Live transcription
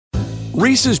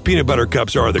Reese's Peanut Butter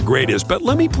Cups are the greatest, but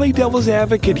let me play devil's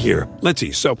advocate here. Let's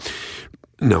see. So,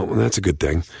 no, that's a good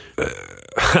thing.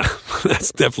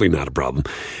 That's definitely not a problem.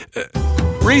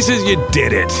 Reese's, you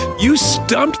did it. You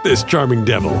stumped this charming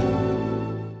devil.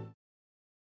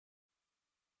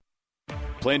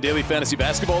 Playing daily fantasy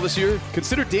basketball this year?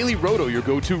 Consider Daily Roto your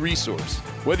go-to resource.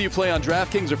 Whether you play on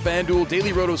DraftKings or FanDuel,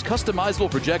 Daily Roto's customizable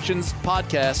projections,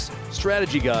 podcasts,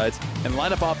 strategy guides, and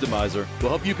lineup optimizer will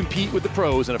help you compete with the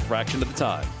pros in a fraction of the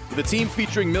time. With a team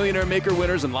featuring Millionaire Maker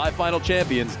winners and live final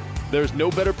champions, there's no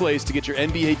better place to get your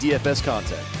NBA DFS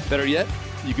content. Better yet,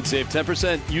 you can save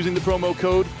 10% using the promo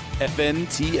code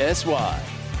FNTSY.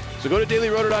 So go to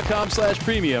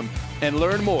dailyroto.com/premium and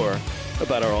learn more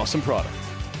about our awesome product.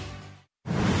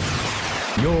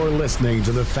 You're listening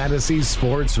to the Fantasy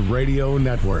Sports Radio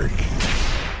Network.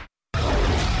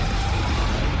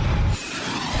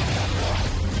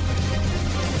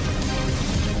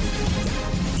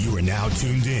 You are now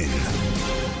tuned in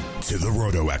to the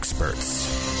Roto Experts.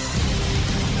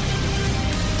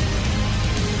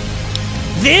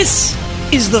 This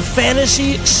is the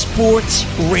Fantasy Sports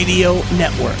Radio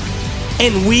Network,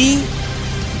 and we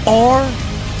are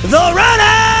the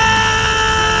Roto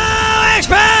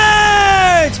Experts!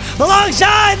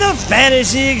 Alongside the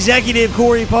fantasy executive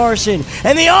Corey Parson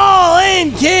and the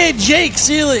all-in kid Jake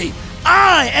Seeley,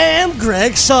 I am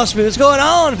Greg Sussman. What's going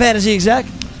on, fantasy exec?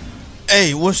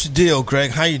 Hey, what's the deal,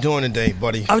 Greg? How you doing today,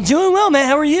 buddy? I'm doing well, man.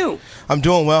 How are you? I'm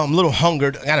doing well. I'm a little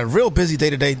hungered. I got a real busy day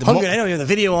today. Hungered? I know you have the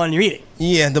video on. You're eating.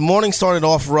 Yeah, the morning started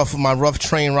off rough with my rough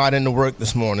train ride into work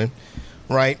this morning.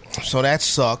 Right, so that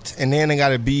sucked, and then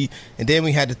then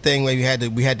we had the thing where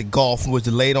we had the golf was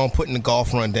delayed on putting the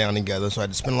golf run down together, so I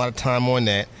had to spend a lot of time on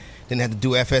that. Then had to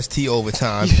do FST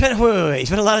overtime. You spent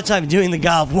a lot of time doing the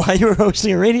golf while you were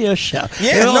hosting a radio show.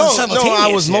 Yeah, no, I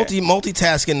was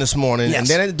multitasking this morning, yes. And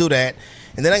then I had to do that,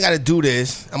 and then I got to do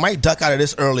this. I might duck out of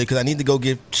this early because I need to go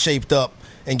get shaped up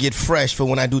and get fresh for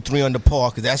when I do 3 under par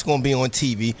because that's going to be on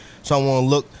TV, so I want to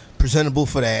look presentable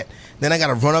for that. Then I got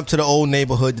to run up to the old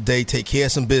neighborhood today, take care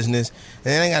of some business, and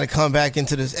then I got to come back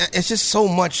into this. It's just so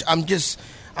much. I'm just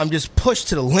pushed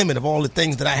to the limit of all the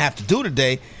things that I have to do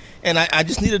today, and I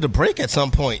just needed a break at some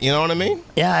point. You know what I mean?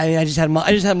 Yeah, I just had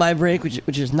my break,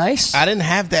 which is nice. I didn't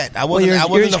have that. I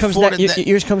wasn't afforded that.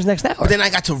 Yours comes next hour. But then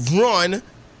I got to run,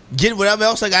 get whatever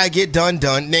else I got to get done,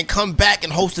 and then come back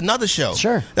and host another show.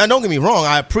 Sure. Now, don't get me wrong.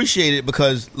 I appreciate it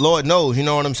because, Lord knows, you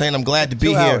know what I'm saying? I'm glad to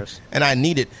be here, and I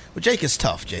need it. But Jake is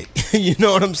tough, Jake. You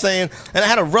know what I'm saying? And I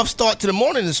had a rough start to the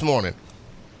morning this morning.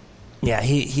 Yeah,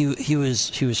 he was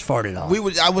farted on.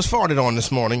 I was farted on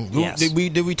this morning. Yes.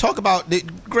 Did we talk about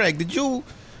Greg? Do you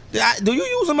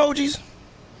use emojis?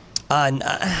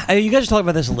 You guys talked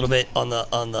about this a little bit on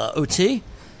the OT.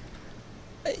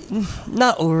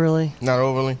 Not overly. Not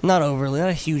overly? Not overly. Not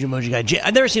a huge emoji guy.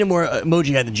 I've never seen a more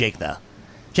emoji guy than Jake, though.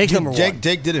 Jake's number one. Jake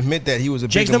did admit that he was a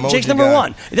big emoji guy. Jake's number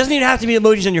one. It doesn't even have to be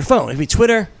emojis on your phone. It could be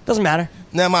Twitter. Doesn't matter.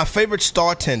 Now, my favorite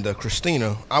star tender,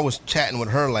 Christina, I was chatting with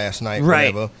her last night.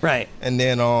 Right, whatever, right. And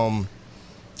then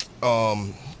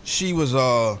she was,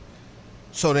 so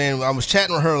then I was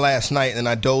chatting with her last night, and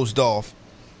I dozed off.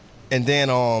 And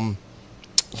then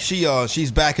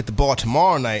she's back at the bar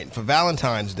tomorrow night for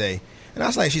Valentine's Day. And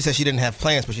last night she said she didn't have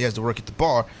plans, but she has to work at the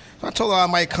bar. So I told her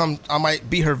I might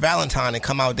be her Valentine and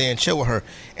come out there and chill with her.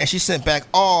 And she sent back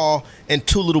and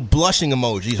 2 little blushing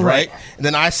emojis, right? And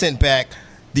then I sent back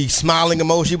the smiling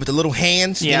emoji with the little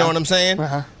hands. Yeah. You know what I'm saying?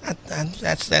 Uh-huh.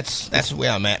 That's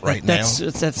where I'm at right now. That's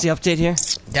the update here?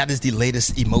 That is the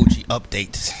latest emoji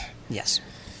update. Yes.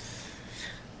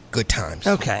 Good times.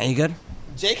 Okay, you good?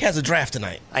 Jake has a draft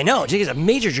tonight. I know. Jake has a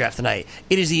major draft tonight.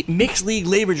 It is the Mixed League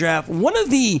LABR draft, one of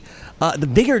the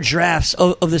bigger drafts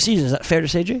of the season. Is that fair to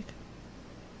say, Jake?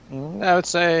 I would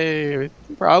say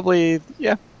probably,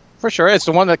 yeah, for sure. It's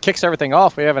the one that kicks everything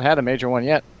off. We haven't had a major one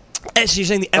yet. And so you're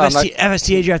saying the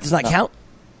FSTA draft does not count?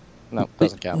 No, it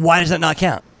doesn't count. Why does that not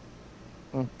count?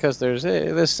 Because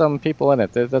there's some people in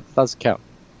it that doesn't count.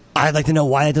 I'd like to know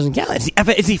why that doesn't count.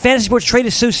 It's the Fantasy Sports Trade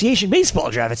Association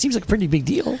baseball draft. It seems like a pretty big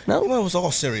deal. No, well, it was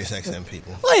all Sirius XM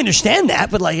people. Well, I understand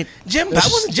that, but like,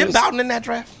 wasn't Jim Bowden in that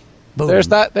draft? Boom. It's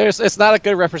not a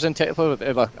good representation.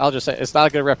 Look, I'll just say it's not a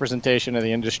good representation of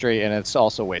the industry, and it's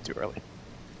also way too early.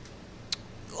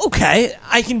 Okay,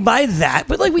 I can buy that,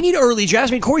 but like we need early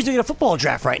drafts. I mean, Corey's doing a football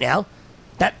draft right now.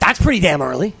 That's pretty damn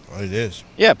early. Well, it is.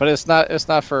 Yeah, but it's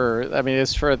not for. I mean,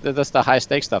 that's the high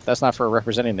stakes stuff. That's not for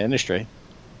representing the industry.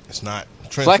 It's not.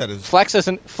 Flex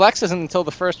isn't until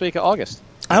the first week of August.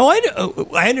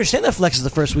 I understand that flex is the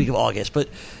first week of August, but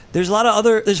there's a lot of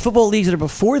there's football leagues that are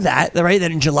before that, right?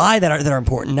 That in July that are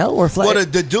important. No, or flex. Well,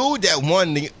 the dude that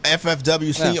won the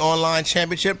FFWC Online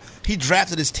Championship, he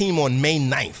drafted his team on May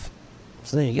 9th.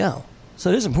 So there you go. So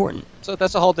it is important. So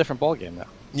that's a whole different ballgame now.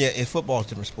 Yeah, football is a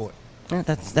different sport. Yeah,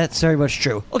 that's very much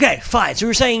true. Okay, fine. So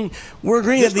we're saying we're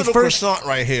agreeing that the first croissant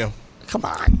right here. Come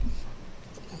on,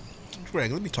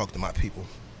 Greg. Let me talk to my people.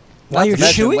 While you're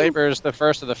chewing, LABR is the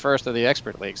first of the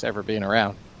expert leagues ever being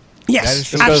around.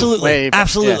 Yes, absolutely,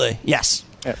 absolutely, yes.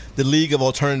 Yeah. The League of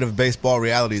Alternative Baseball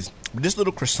Realities. This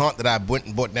little croissant that I went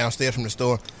and bought downstairs from the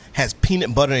store has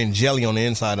peanut butter and jelly on the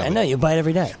inside of it. I know, you buy it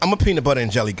every day. I'm a peanut butter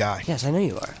and jelly guy. Yes, I know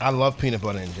you are. I love peanut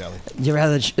butter and jelly. Do you ever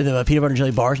have the peanut butter and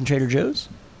jelly bars in Trader Joe's?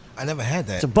 I never had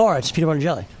that. It's a bar. It's peanut butter and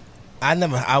jelly.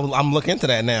 I'm looking into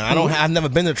that now. I've never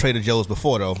been to Trader Joe's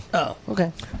before though. Oh,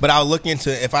 okay. But I'll look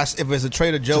into if there's a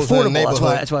Trader Joe's it's affordable. in the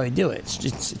neighborhood. That's why we do it.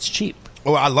 It's cheap.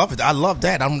 Oh, I love it. I love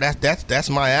that. That's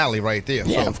my alley right there.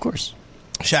 Yeah, so, of course.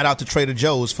 Shout out to Trader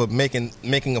Joe's for making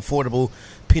affordable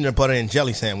peanut butter and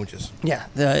jelly sandwiches. Yeah,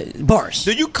 the bars.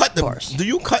 Do you cut the bars? Do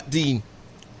you cut the?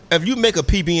 If you make a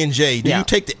PB&J, do you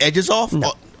take the edges off,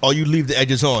 No. or you leave the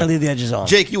edges on? I leave the edges on.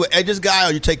 Jake, you an edges guy,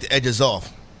 or you take the edges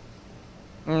off?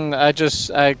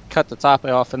 I cut the top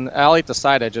off, and I'll eat the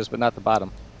side edges, but not the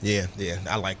bottom. Yeah,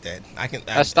 I like that.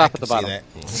 I stop at the bottom. That.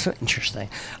 So interesting.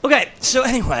 Okay, so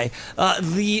anyway,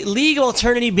 the League of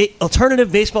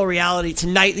Alternative Baseball Reality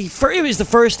tonight. It was the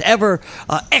first ever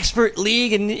expert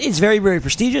league, and it's very, very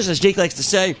prestigious, as Jake likes to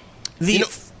say. Go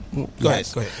ahead.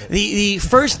 The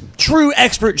first true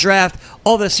expert draft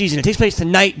of the season. It takes place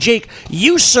tonight. Jake,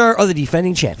 you, sir, are the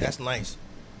defending champion. That's nice.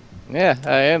 Yeah,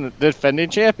 I am the defending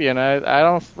champion. I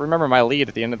don't remember my lead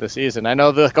at the end of the season. I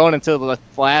know going into the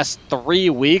last 3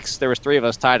 weeks, there was 3 of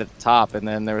us tied at the top, and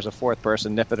then there was a 4th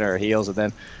person nipping at our heels, and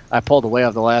then I pulled away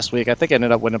of the last week. I think I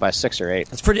ended up winning by 6 or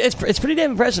 8. It's pretty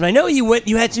damn impressive. I know you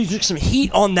had to take some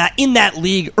heat on that in that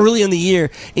league early in the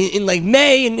year in like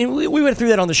May, and we went through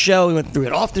that on the show. We went through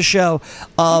it off the show.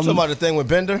 Talking about the thing with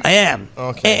Bender? I am.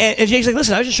 Okay. And Jake's like,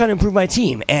 listen, I was just trying to improve my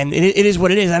team, and it is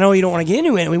what it is. I know you don't want to get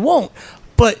into it, and we won't.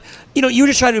 But, you were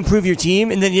just trying to improve your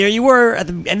team, and then there you were at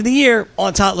the end of the year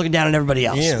on top looking down on everybody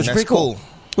else. Yeah, which is that's pretty cool.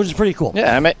 Which is pretty cool.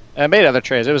 Yeah, I made other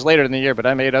trades. It was later in the year, but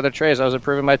I made other trades. I was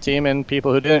improving my team, and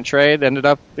people who didn't trade ended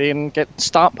up getting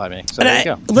stomped by me. So there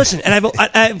you go. Listen, and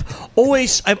I've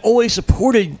always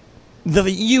supported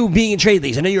you being in trade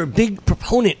leagues. I know you're a big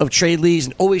proponent of trade leagues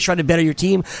and always trying to better your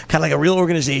team, kind of like a real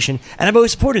organization, and I've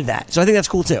always supported that. So I think that's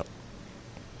cool too.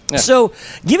 Yeah. So,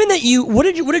 given that what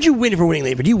did you win for winning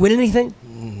LABR? Did you win anything?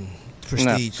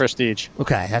 Prestige. No, prestige.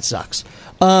 Okay, that sucks.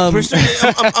 Prestige,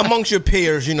 amongst your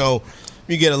peers, you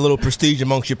get a little prestige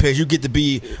amongst your peers. You get to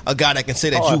be a guy that can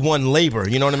say that you won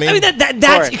LABR. You know what I mean? I mean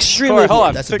that's extremely. Hold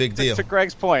on. That's a big deal. To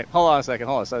Greg's point, hold on a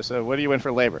second. So, what do you win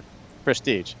for LABR?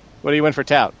 Prestige. What do you win for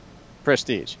tout?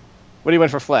 Prestige. What do you win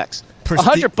for flex?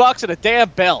 $100 and a damn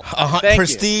belt.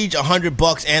 Prestige,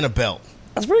 $100 and a belt.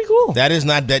 That's pretty cool. That is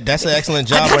not that. That's an excellent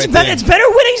job right there. It's better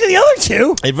winnings than the other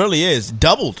two. It really is.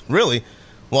 Doubled, really.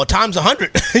 Well, times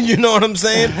 100. You know what I'm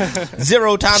saying?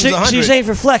 0 times 100. So you're saying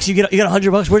for flex, you get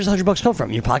 $100. Where does $100 come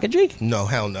from? Your pocket, Jake? No,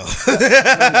 hell no.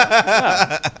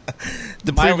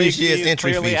 The previous year's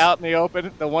entry clearly fees. Out in the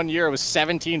open. The 1 year it was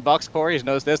 $17. Corey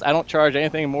knows this. I don't charge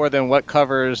anything more than what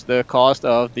covers the cost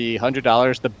of the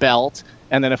 $100, the belt,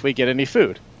 and then if we get any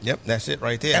food. Yep, that's it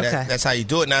right there. Okay. That's how you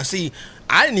do it. Now, see,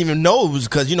 I didn't even know it was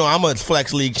because, I'm a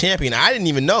Flex League champion. I didn't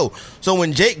even know. So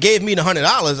when Jake gave me the $100,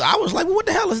 I was like, well, what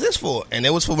the hell is this for? And it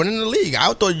was for winning the league.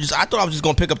 I thought I was just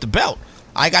going to pick up the belt.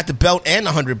 I got the belt and the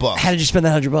 $100. How did you spend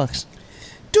that $100?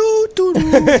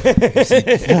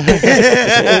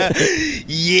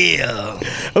 Yeah.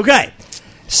 Okay.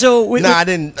 So I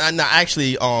didn't.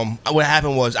 Actually, what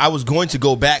happened was I was going to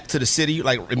go back to the city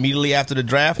like immediately after the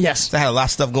draft. Yes, so I had a lot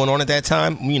of stuff going on at that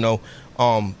time. My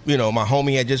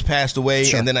homie had just passed away,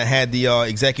 sure. And then I had the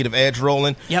executive edge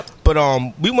rolling. Yep. But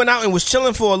we went out and was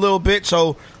chilling for a little bit.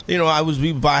 So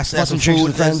we buy some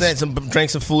food, had some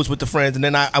drinks and foods with the friends, and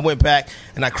then I went back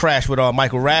and I crashed with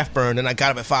Michael Rathburn. And I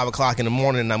got up at 5:00 in the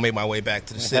morning and I made my way back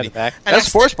to the city. And that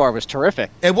sports bar was terrific.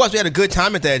 It was. We had a good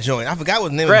time at that joint. I forgot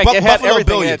what the name was. It had Buffalo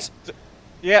Billiards.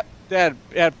 Yep. It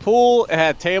had pool. It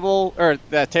had table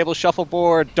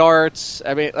shuffleboard, darts.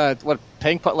 I mean,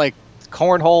 ping pong, like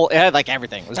cornhole. It had like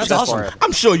everything. It was That's awesome.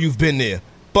 I'm sure you've been there.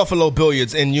 Buffalo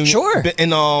Billiards in Union. Sure.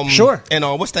 Sure. And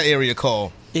what's that area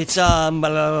called? It's hold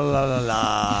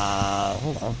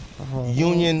on.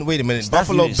 Union. Wait a minute.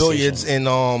 Buffalo Billiards in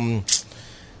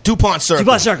DuPont Circle.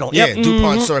 DuPont Circle. Yep. Yeah,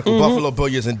 DuPont Circle. Buffalo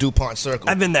Billiards in DuPont Circle.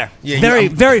 I've been there. Yeah,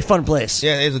 very fun place.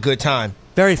 Yeah, it was a good time.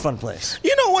 Very fun place.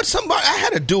 You know what? I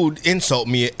had a dude insult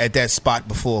me at that spot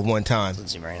before one time. Doesn't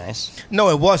seem very nice. No,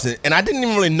 it wasn't. And I didn't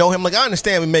even really know him. Like, I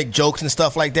understand we make jokes and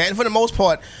stuff like that. And for the most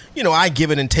part, I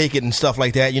give it and take it and stuff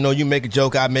like that. You make a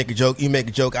joke, I make a joke. You make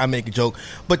a joke, I make a joke.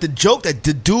 But the joke that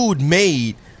the dude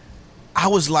made, I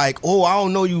was like, oh, I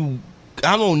don't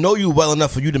know you well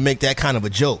enough for you to make that kind of a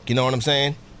joke. You know what I'm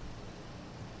saying?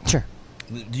 Sure.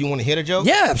 Do you want to hear the joke?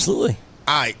 Yeah, absolutely.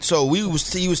 All right, so we were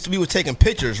taking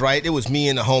pictures, right? It was me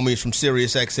and the homies from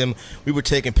Sirius XM. We were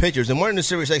taking pictures, and one of the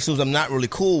Sirius XMs I'm not really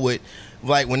cool with,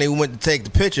 like when they went to take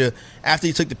the picture, after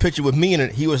he took the picture with me in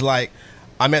it, he was like,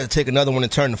 I'm going to take another one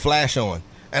and turn the flash on.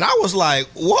 And I was like,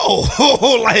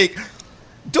 whoa, like,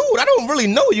 dude, I don't really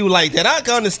know you like that. I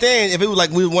can understand if it was like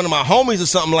we were one of my homies or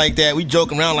something like that. We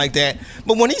joke around like that.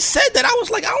 But when he said that, I was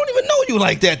like, I don't even know you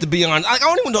like that, to be honest. I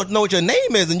don't even know what your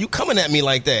name is, and you coming at me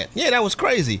like that. Yeah, that was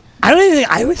crazy. I don't even think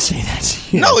I would say that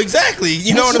to you. No, exactly.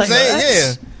 You know what I'm saying?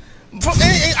 Yeah.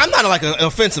 I'm not like an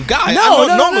offensive guy.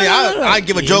 Normally I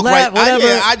give a joke right.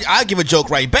 I give a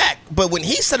joke right back. But when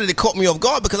he said it caught me off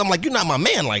guard because I'm like, you're not my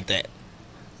man like that.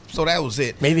 So that was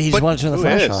it. Maybe he just wanted to turn the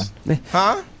flash on.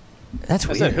 Huh? That's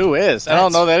weird. I said, who is? I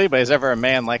don't know that anybody's ever a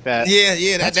man like that.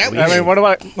 Yeah. That's weird. I mean, one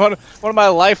of my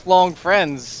lifelong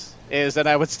friends is that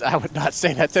I would not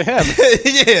say that to him.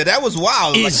 Yeah, that was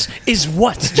wild. Is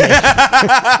what? Jay?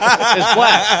 Is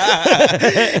what?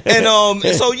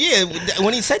 And so yeah,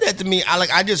 when he said that to me,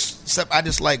 I just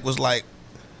was like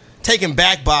taken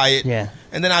back by it. Yeah.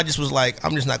 And then I just was like,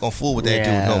 I'm just not gonna fool with that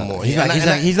dude no more. He's not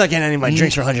getting any of my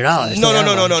drinks for $100.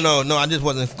 No. I just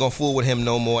wasn't gonna fool with him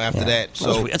no more after that.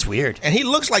 So that's weird. And he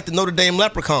looks like the Notre Dame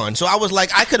leprechaun. So I was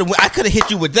like, I could have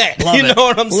hit you with that. Love you know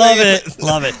what I'm saying?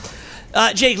 Love it.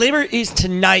 Jake, LABR is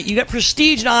tonight. You got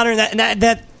prestige and honor, and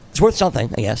that's worth something,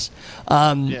 I guess.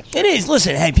 Sure. It is.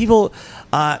 Listen, hey, people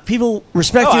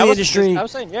respect the industry. I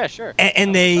was saying, yeah, sure.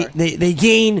 And they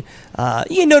gain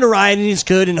notoriety, and it's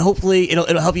good, and hopefully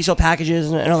it'll help you sell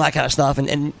packages and all that kind of stuff,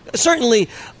 and certainly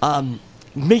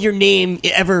make your name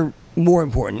ever more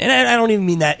important. And I don't even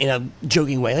mean that in a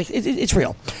joking way. Like it's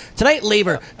real. Tonight,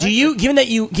 LABR. Do you, given that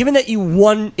you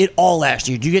won it all last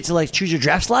year, do you get to like choose your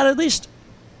draft slot at least?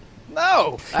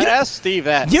 No, I asked Steve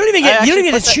that. You don't even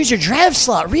get to choose your draft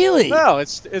slot, really? No,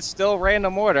 it's still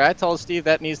random order. I told Steve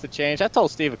that needs to change. I told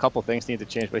Steve a couple things need to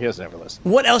change, but he doesn't ever listen.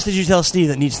 What else did you tell Steve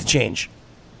that needs to change?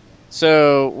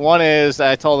 So one is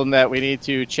I told him that we need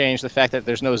to change the fact that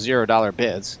there's no $0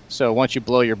 bids. So once you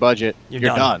blow your budget, you're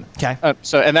done. Okay.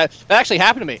 And that actually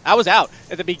happened to me. I was out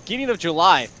at the beginning of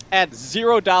July at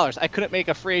 $0. I couldn't make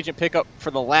a free agent pickup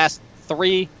for the last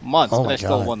 3 months, and I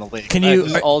still won the league. Can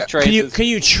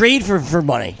you trade for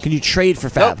money? Can you trade for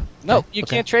Fab? No, you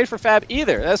can't trade for Fab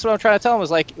either. That's what I'm trying to tell him. Was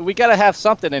like, we got to have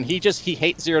something, and he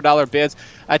hates $0 bids.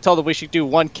 I told him we should do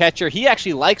one catcher. He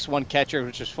actually likes one catcher,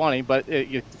 which is funny, but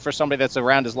for somebody that's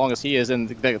around as long as he is and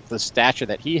the stature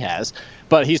that he has,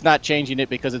 but he's not changing it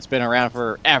because it's been around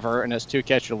forever, and it's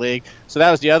 2-catcher league. So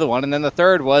that was the other one. And then the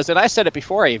third was, and I said it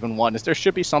before I even won, is there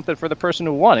should be something for the person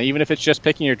who won, even if it's just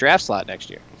picking your draft slot next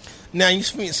year. Now, you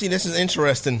see, this is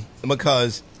interesting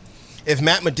because if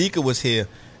Matt Medica was here,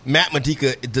 Matt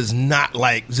Medica does not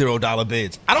like $0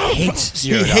 bids. He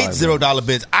hates $0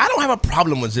 bids. I don't have a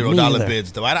problem with $0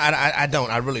 bids, though. I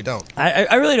don't. I really don't.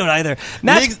 I really don't either.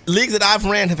 Leagues that I've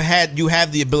ran you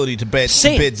have the ability to bid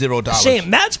 $0. Same.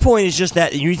 Matt's point is just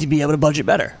that you need to be able to budget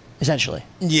better, essentially.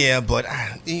 Yeah, but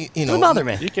Doesn't bother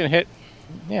me. You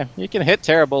can hit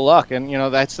terrible luck, and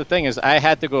that's the thing is I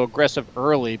had to go aggressive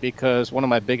early because one of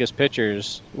my biggest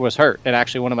pitchers was hurt, and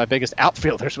actually one of my biggest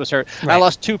outfielders was hurt. Right. I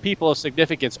lost 2 people of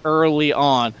significance early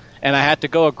on, and I had to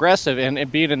go aggressive. And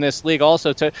being in this league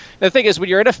also, the thing is when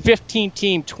you're in a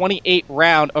 15-team,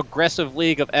 28-round aggressive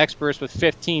league of experts with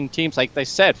 15 teams, like they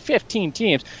said, 15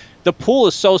 teams. The pool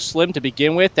is so slim to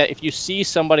begin with that if you see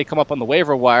somebody come up on the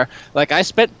waiver wire, like I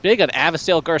spent big on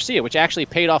Avisail Garcia, which actually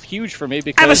paid off huge for me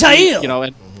because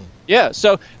Avisail! Yeah.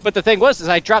 So, but the thing was, is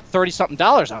I dropped $30-something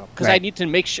on him because I need to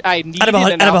make sure I needed out of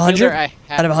 100.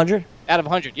 Out of 100. Out of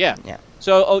 100, yeah.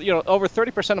 So, over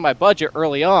 30% of my budget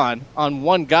early on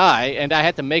one guy, and I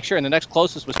had to make sure, and the next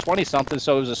closest was 20-something,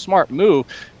 so it was a smart move.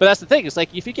 But that's the thing. It's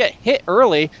like if you get hit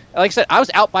early, like I said, I was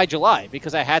out by July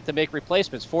because I had to make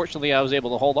replacements. Fortunately, I was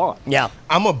able to hold on. Yeah.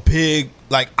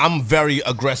 I'm very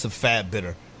aggressive Fab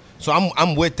bidder. So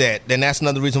I'm with that. Then that's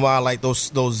another reason why I like those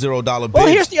 $0 bids. Well,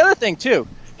 here's the other thing, too.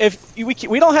 If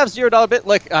we don't have $0 bid,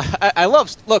 I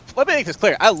love. Look, let me make this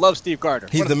clear. I love Steve Gardner.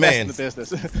 He's the man in the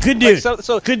business. Good dude.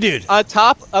 So good dude. On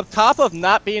top of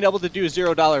not being able to do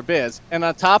 $0 bids, and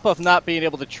on top of not being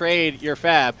able to trade your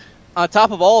Fab, on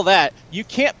top of all that, you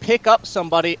can't pick up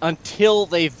somebody until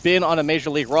they've been on a major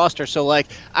league roster. So, like,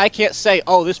 I can't say,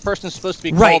 oh, this person's supposed to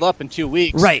be called up in 2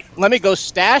 weeks. Right. Let me go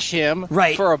stash him for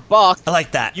 $1. I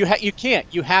like that. You can't.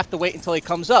 You have to wait until he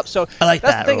comes up. So I like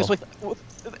that's that. The thing is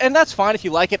and that's fine if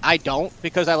you like it. I don't,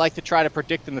 because I like to try to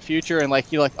predict in the future. And,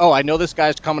 like, you're like, oh, I know this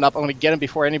guy's coming up. I'm going to get him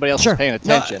before anybody else is paying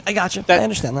attention. No, I got you. I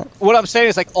understand that. What I'm saying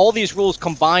is, like, all these rules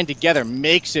combined together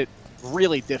makes it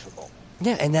really difficult.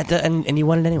 Yeah, and that and you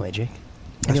won it anyway, Jake.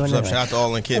 That's what's up. Shout out to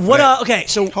All In Kid. What? Okay,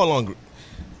 so hold on,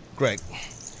 Greg.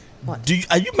 What? You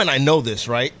I know this,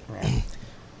 right?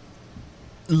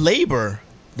 LABR,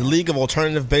 the League of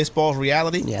Alternative Baseball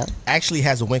Reality, actually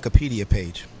has a Wikipedia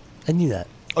page. I knew that.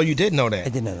 Oh, you did know that? I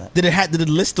did know that. Did it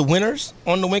list the winners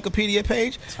on the Wikipedia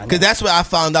page? Because that's where I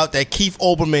found out that Keith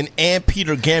Olbermann and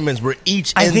Peter Gammons were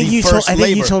each in the first LABR. I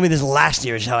think you told me this last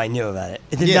year is how I knew about it.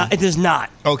 It did not. It does not.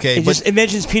 Okay, it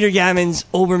mentions Peter Gammons,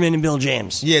 Olbermann, and Bill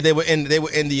James. Yeah, they were in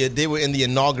the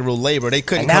inaugural LABR. They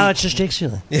couldn't. And now it's just Jake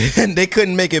Seeley. And they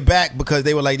couldn't make it back because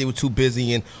they were too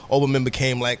busy, and Olbermann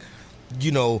became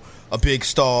a big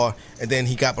star, and then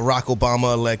he got Barack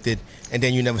Obama elected, and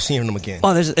then you never seen him again. Oh,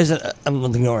 I'm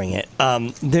ignoring it.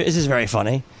 This is very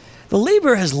funny. The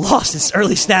LABR has lost its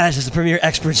early status as the premier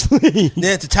experts league.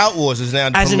 Yeah, the Tout Wars is now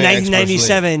the as premier in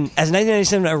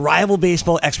 1997, a rival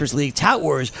baseball experts league. Tout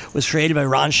Wars was created by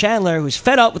Ron Chandler, who's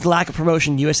fed up with the lack of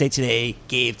promotion USA Today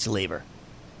gave to LABR.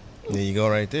 There you go,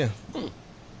 right there.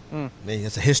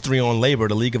 It's a history on LABR,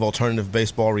 the League of Alternative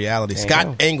Baseball Reality.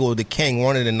 Scott Engel, the King,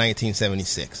 won it in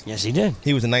 1976. Yes, he did.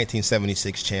 He was a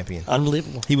 1976 champion.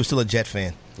 Unbelievable. He was still a Jet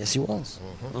fan. Yes, he was.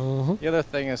 The other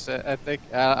thing is, I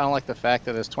don't like the fact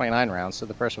that there's 29 rounds, so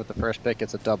the person with the first pick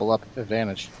gets a double-up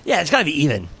advantage. Yeah, it's got to be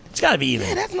even.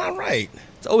 Yeah, that's not right.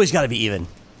 It's always got to be even.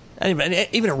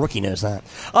 Even a rookie knows that.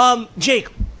 Jake,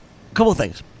 a couple of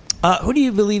things. Who do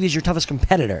you believe is your toughest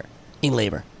competitor in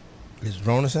LABR? Is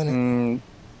Ronas in it?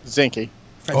 Zinke.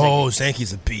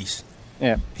 Zinke's a beast.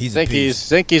 Yeah, he's a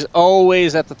beast. Zinke's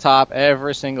always at the top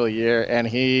every single year, and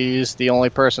he's the only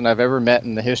person I've ever met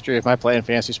in the history of my playing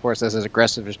fantasy sports that's as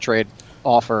aggressive as trade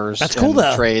offers. That's cool,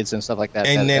 though. Trades and stuff like that.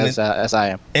 And as I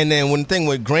am. And then one thing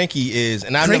with Greinke is,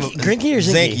 and Greinke or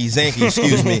Zinke? Zinke,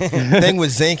 excuse me. The thing with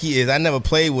Zinke is, I never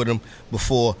played with him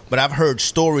before, but I've heard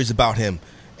stories about him,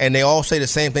 and they all say the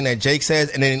same thing that Jake says,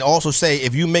 and then also say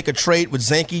if you make a trade with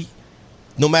Zinke,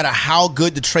 no matter how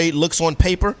good the trade looks on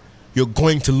paper, you're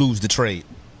going to lose the trade.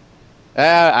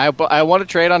 I want to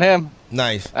trade on him.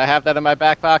 Nice. I have that in my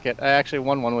back pocket. I actually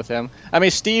won one with him. I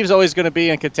mean, Steve's always going to be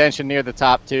in contention near the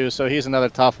top two, so he's another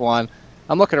tough one.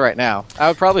 I'm looking right now. I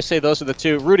would probably say those are the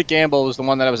two. Rudy Gamble was the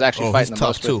one that I was actually fighting the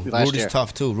most with last year. Rudy's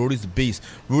tough, too. Rudy's the beast.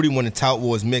 Rudy won the Tout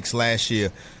Wars mix last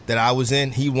year that I was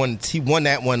in. He won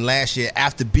that one last year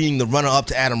after being the runner-up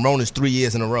to Adam Ronis 3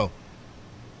 years in a row.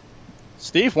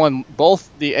 Steve won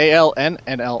both the AL and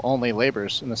NL only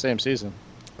LABRs in the same season.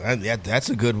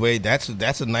 That's a good way. That's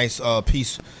a nice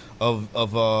piece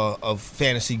of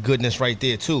fantasy goodness right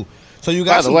there too. So you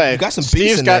got you got some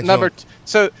beats in that number.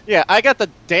 I got the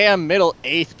damn middle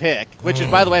 8th pick, which is,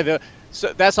 by the way,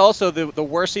 that's also the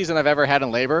worst season I've ever had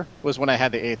in LABR was when I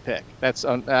had the 8th pick. That's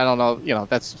I don't know,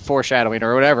 that's foreshadowing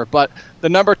or whatever. But the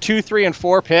number 2, 3, and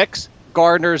 4 picks,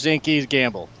 Gardner, Zinke,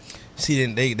 Gamble. See,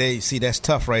 they see that's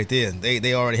tough right there.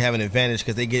 They already have an advantage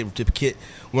because they get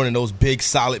one of those big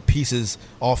solid pieces,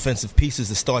 offensive pieces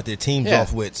to start their teams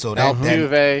off with. So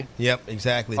Altuve, yep,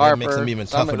 exactly. Harper, that makes them even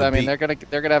tougher. I mean, they're gonna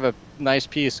have a nice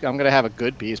piece. I'm gonna have a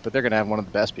good piece, but they're gonna have one of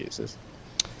the best pieces.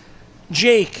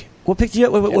 Jake, what pick did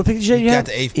you? What pick did you have?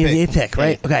 Got the 8th pick. The 8th pick,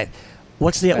 right? Okay.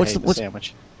 What's the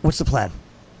sandwich? What's the plan?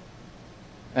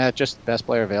 Just the best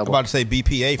player available. I'm about to say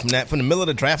BPA from the middle of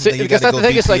the draft. You got to go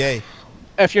BPA.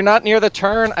 If you're not near the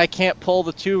turn, I can't pull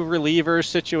the 2 relievers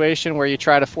situation where you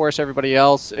try to force everybody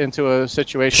else into a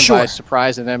situation by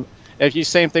surprising them. If you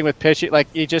same thing with pitching, like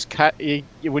you just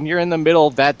when you're in the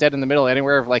middle, that dead in the middle,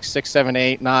 anywhere of like 6, 7,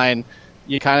 8, 9,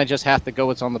 you kind of just have to go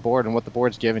what's on the board and what the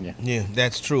board's giving you. Yeah,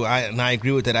 that's true. I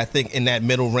agree with that. I think in that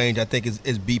middle range, I think is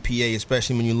BPA,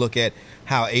 especially when you look at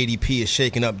how ADP is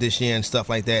shaking up this year and stuff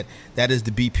like that. That is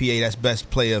the BPA. That's best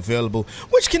player available,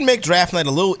 which can make draft night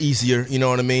a little easier. You know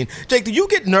what I mean? Jake, do you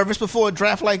get nervous before a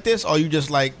draft like this, or are you just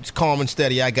like calm and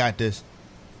steady? I got this.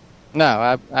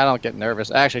 No, I don't get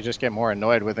nervous. I actually just get more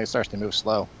annoyed when it starts to move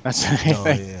slow. That's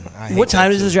What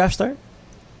time does the draft start?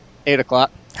 8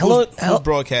 o'clock. Who's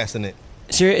broadcasting it?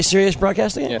 Sirius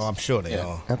broadcasting it? Yes. Oh, I'm sure they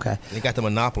are. Okay. They got the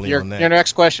monopoly on that. Your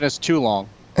next question is too long.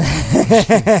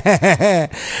 That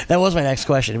was my next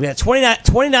question. We had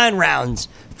 29 rounds,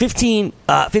 15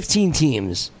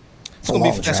 teams. That's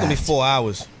going to be 4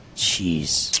 hours.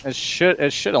 Jeez.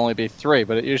 It should only be 3,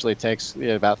 but it usually takes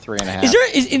about 3.5.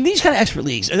 Is in these kind of expert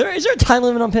leagues? Is there a time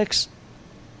limit on picks?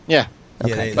 Yeah.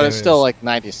 Okay. But it's still like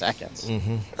 90 seconds.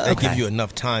 Mm-hmm. They give you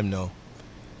enough time, though.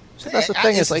 So that's the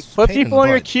thing. Is like put people on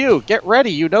your queue. Get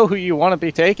ready. You know who you want to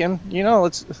be taking. You know,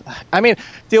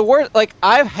 the word. Like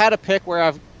I've had a pick where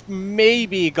I've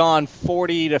maybe gone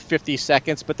 40 to 50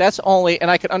 seconds, but that's only.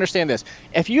 And I can understand this.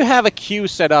 If you have a queue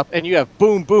set up and you have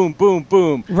boom, boom, boom,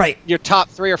 boom, right? Your top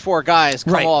 3 or 4 guys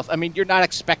come right. off. I mean, you're not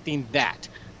expecting that.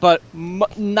 But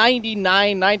 90,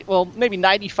 well, maybe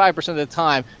 95% of the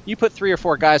time, you put 3 or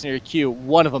 4 guys in your queue,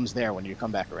 one of them's there when you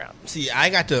come back around. See, I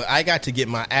got to get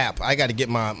my app. I got to get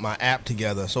my app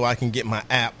together so I can get my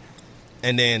app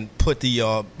and then put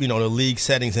the the league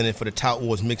settings in it for the Tout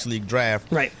Wars Mixed League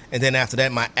Draft. Right. And then after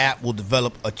that, my app will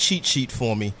develop a cheat sheet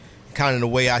for me, kind of the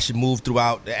way I should move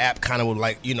throughout. The app kind of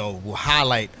will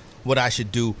highlight what I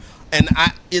should do. And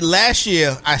last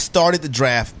year, I started the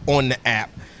draft on the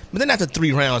app. But then after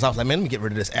 3 rounds, I was like, man, let me get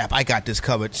rid of this app. I got this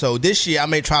covered. So this year, I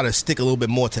may try to stick a little bit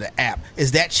more to the app.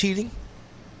 Is that cheating?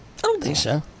 I don't think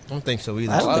so. I don't think so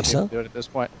either. I don't think so. Do it at this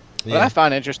point. Yeah. What I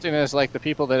find interesting is like the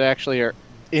people that actually are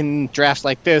in drafts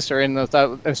like this or in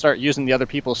the and start using the other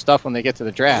people's stuff when they get to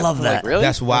the draft. Love that. Like, really?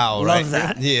 That's wild, right? Love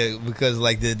that. Yeah, because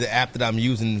like the app that I'm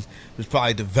using was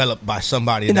probably developed by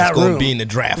somebody in that's that going to be in the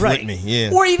draft right. with me.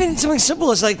 Yeah. Or even something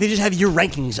simple as like they just have your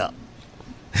rankings up.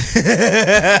 I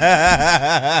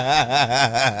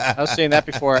was seeing that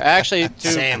before. Actually,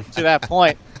 to that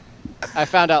point, I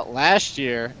found out last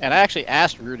year, and I actually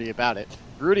asked Rudy about it.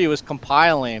 Rudy was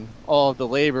compiling all of the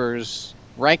LABR's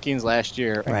rankings last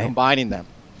year and combining them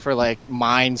for like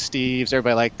mine, Steve's,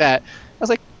 everybody like that. I was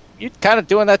like, you kind of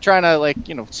doing that, trying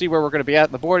to see where we're going to be at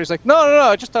in the board. He's like, no.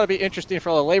 I just thought it'd be interesting for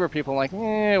all the LABR people. I'm like,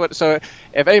 what? So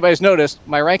if anybody's noticed,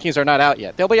 my rankings are not out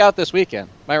yet. They'll be out this weekend.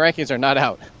 My rankings are not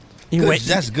out.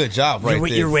 That's a good job, right there.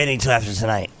 You're waiting till after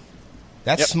tonight.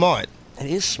 That's smart. That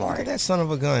is smart. Look at that son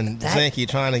of a gun, Zanky,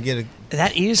 trying to get a...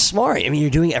 That is smart. I mean, you're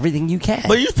doing everything you can.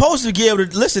 But you're supposed to be able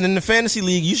to... Listen, in the fantasy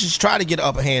league, you should try to get an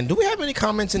upper hand. Do we have any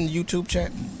comments in the YouTube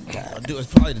chat?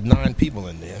 It's probably 9 people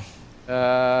in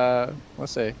there.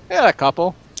 Let's see. Yeah, a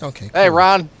couple. Okay, cool. Hey,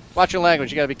 Ron, watch your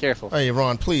language. You got to be careful. Hey,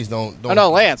 Ron, please don't... Oh,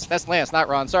 no, Lance. That's Lance, not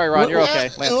Ron. Sorry, Ron. You're okay.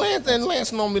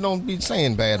 Lance normally don't be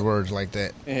saying bad words like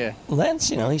that. Yeah. Lance,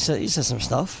 he says some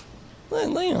stuff. I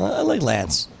like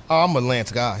Lance. Oh, I'm a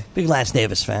Lance guy. Big Lance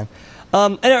Davis fan.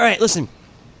 And all right, listen.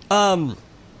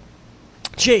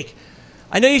 Jake,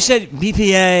 I know you said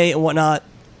BPA and whatnot.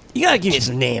 You got to give me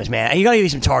some names, man. You got to give me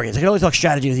some targets. I can only talk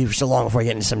strategy with you for so long before I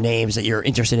get into some names that you're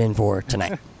interested in for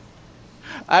tonight.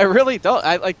 I really don't.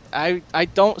 I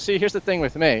don't see. Here's the thing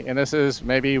with me, and this is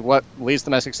maybe what leads to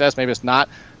my success. Maybe it's not.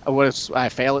 I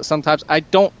fail at sometimes. I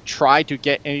don't try to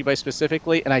get anybody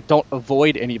specifically, and I don't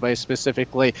avoid anybody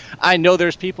specifically. I know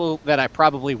there's people that I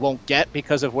probably won't get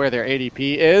because of where their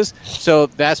ADP is. So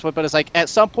that's what. But it's like at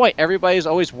some point, everybody's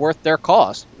always worth their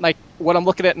cost. Like when I'm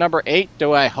looking at number 8,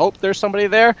 do I hope there's somebody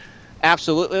there?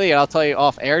 Absolutely, and I'll tell you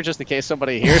off air just in case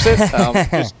somebody hears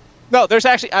it. No, there's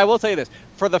actually, I will tell you this.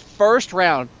 For the first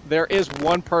round, there is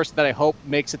one person that I hope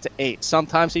makes it to 8.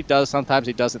 Sometimes he does, sometimes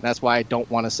he doesn't. That's why I don't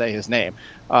want to say his name.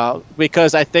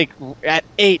 Because I think at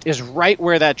 8 is right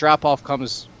where that drop-off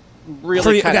comes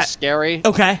really kind of scary.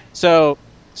 Okay. So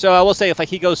I will say if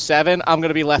he goes 7, I'm going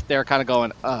to be left there kind of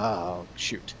going, oh,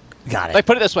 shoot. Got it.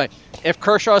 Put it this way. If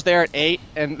Kershaw's there at 8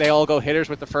 and they all go hitters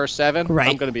with the first 7,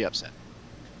 I'm going to be upset.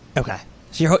 Okay.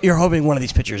 So you're hoping one of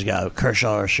these pitchers go,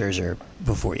 Kershaw or Scherzer,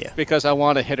 before you. Because I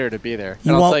want a hitter to be there.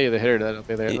 And I'll tell you the hitter that'll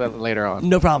be there later on.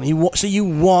 No problem. So you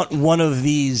want one of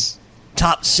these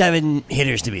top 7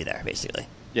 hitters to be there, basically.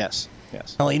 Yes.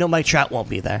 Oh, Mike Trout won't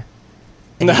be there.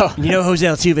 And no. Jose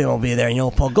Altuve won't be there.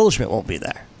 And Paul Goldschmidt won't be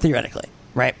there, theoretically.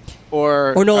 Right?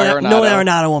 Or Nolan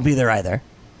Arenado won't be there either.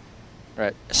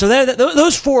 Right. So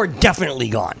those 4 are definitely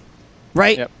gone.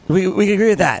 Right? Yep. We can agree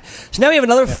with that. So now we have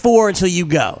another 4 until you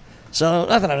go. So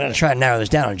not that I'm going to try to narrow this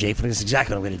down on Jake, but that's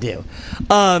exactly what I'm going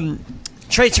to do.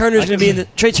 Trey Turner's going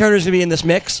to be in this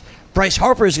mix. Bryce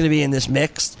Harper is going to be in this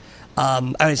mix.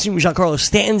 I assume Giancarlo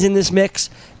Stanton's in this mix,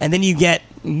 and then you get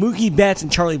Mookie Betts and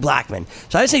Charlie Blackmon.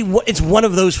 So I'd say it's one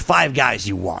of those 5 guys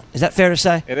you want. Is that fair to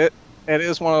say? It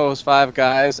is one of those 5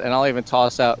 guys, and I'll even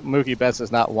toss out Mookie Betts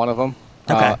is not one of them.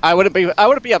 Okay. I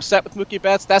wouldn't be upset with Mookie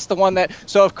Betts. That's the one that.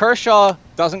 So if Kershaw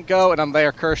doesn't go and I'm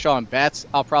there, Kershaw and Betts,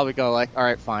 I'll probably go all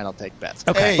right, fine, I'll take Betts.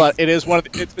 Okay. But it is one of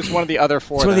the other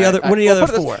 4. One of the other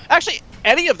 4. Actually,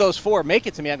 any of those 4 make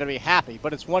it to me, I'm going to be happy.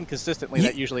 But it's one consistently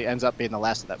that usually ends up being the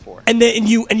last of that 4. And then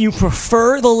you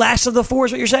prefer the last of the 4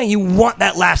 is what you're saying. You want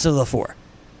that last of the 4.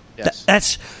 Yes.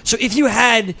 That's so. If you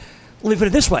had, let me put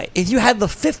it this way: if you had the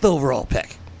 5th overall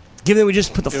pick, Given that we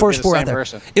just put the first four out there,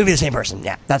 person. it would be the same person.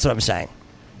 Yeah, that's what I'm saying.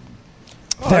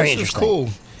 Very interesting. Cool.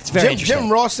 It's very interesting.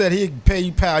 Jim Ross said he'd pay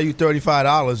you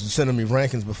 $35 to send me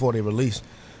rankings before they release.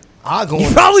 You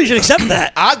probably should accept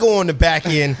that. I go on the back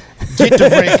end, get the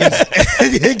rankings,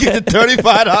 and get the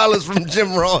 $35 from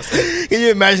Jim Ross. Can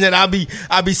you imagine that?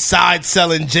 I'll be side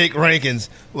selling Jake rankings.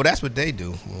 Well, that's what they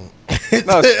do.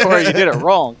 No, Corey, you did it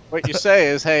wrong. What you say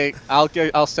is, hey,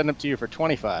 I'll send them to you for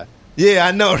 $25. Yeah,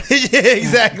 I know. Yeah,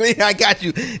 exactly. I got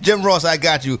you. Jim Ross, I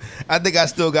got you. I think I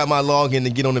still got my login to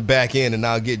get on the back end, and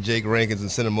I'll get Jake rankings and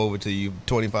send them over to you,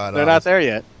 $25. They're not there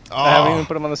yet. I haven't even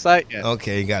put them on the site yet.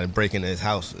 Okay, you got to break into his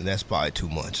house, and that's probably too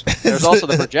much. There's also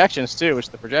the projections, too, which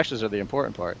the projections are the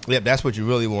important part. Yep, that's what you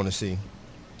really want to see.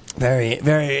 Very,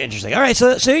 very interesting. All right,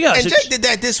 so you go. And Jake did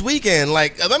that this weekend.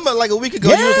 Like, I remember like a week ago,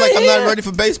 you was like, I'm not ready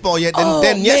for baseball yet.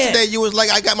 Then yesterday, you was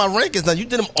like, I got my rankings done. You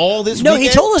did them all this weekend? No, he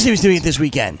told us he was doing it this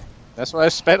weekend. That's what I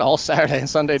spent all Saturday and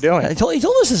Sunday doing. He told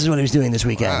us this is what he was doing this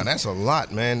weekend. Wow, that's a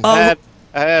lot, man.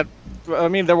 I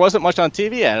mean, there wasn't much on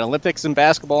TV yet. Olympics and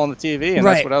basketball on the TV, and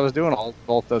that's what I was doing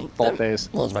both days.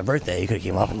 Well, it was my birthday. You could have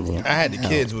came up. And, I had the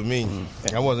kids with me.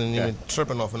 I wasn't even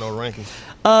tripping off of no rankings.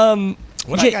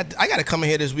 I got to come in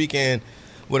here this weekend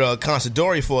with a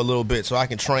Consadori for a little bit so I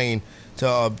can train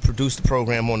to produce the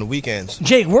program on the weekends.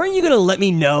 Jake, weren't you going to let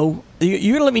me know? You're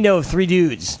going to let me know of 3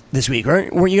 dudes this week.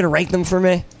 Weren't you going to rank them for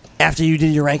me after you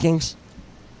did your rankings?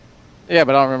 Yeah,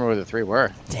 but I don't remember who the 3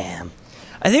 were. Damn.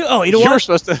 I think. Oh, you know what? You were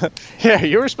supposed to. Yeah,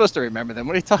 you were supposed to remember them.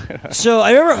 What are you talking about? So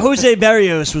I remember Jose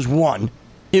Barrios was 1.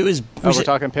 It was. We're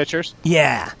talking pitchers.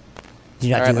 Yeah. Did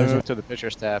you not do those? Move to the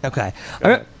pitchers tab. Okay.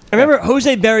 I remember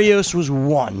Jose Barrios was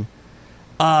 1. Who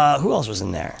else was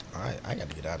in there? I got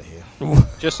to get out of here.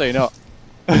 Just so you know.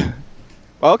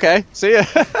 Okay, see ya.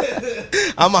 I'm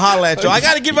going to holler at you. I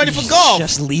got to get ready for golf.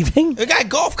 Just leaving? We got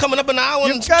golf coming up in an hour.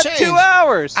 You've got 2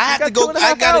 hours. I have to go.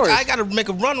 I got to make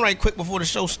a run right quick before the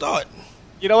show starts.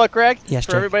 You know what, Greg? Yes,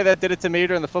 For everybody that did it to me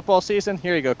during the football season,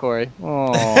 here you go, Corey. That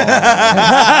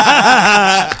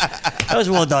was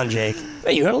well done, Jake.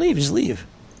 Hey, you got to leave. Just leave.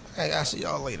 Hey, I'll see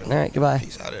y'all later. All right, goodbye.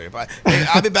 Peace out, everybody. Hey,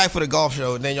 I'll be back for the golf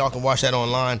show, and then y'all can watch that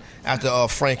online after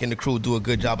Frank and the crew do a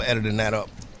good job of editing that up.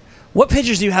 What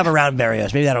pictures do you have around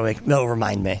Barrios? Maybe that'll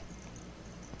remind me.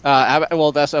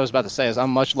 Well, that's what I was about to say. Is I'm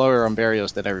much lower on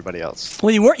Barrios than everybody else. Well,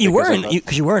 you weren't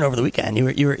because you weren't over the weekend.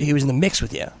 He was in the mix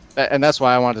with you. And that's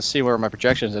why I wanted to see where my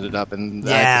projections ended up, and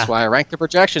that's why I ranked the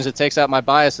projections. It takes out my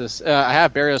biases. I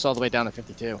have Barrios all the way down to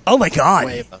 52. Oh my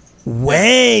God,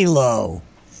 way low.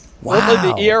 Wow.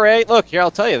 Well, the ERA. Look here,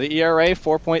 I'll tell you. The ERA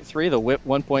 4.3, the WHIP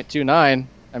 1.29.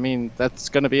 I mean, that's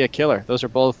going to be a killer. Those are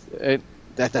both.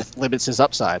 That limits his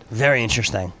upside. Very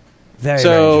interesting. Very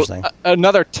interesting.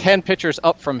 Another 10 pitchers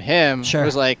up from him sure.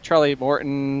 was like Charlie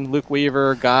Morton, Luke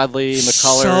Weaver, Godley,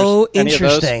 McCullers. So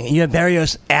interesting. You have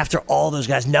Barrios after all those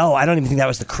guys. No, I don't even think that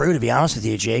was the crew, to be honest with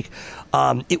you, Jake.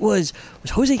 It was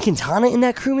Jose Quintana in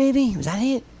that crew, maybe? Was that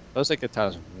it? Jose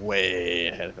Quintana's way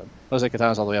ahead of him. Jose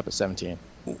Quintana's all the way up at 17.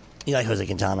 You like Jose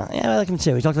Quintana? Yeah, I like him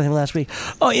too. We talked about him last week.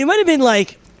 Oh, it might have been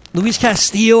like Luis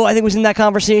Castillo, I think, was in that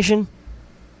conversation.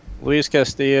 Luis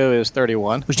Castillo is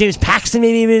 31. Was James Paxton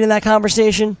maybe even in that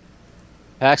conversation?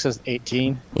 Paxton's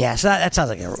 18. Yeah, so that sounds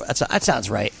like that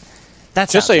sounds right.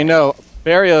 Just so you know,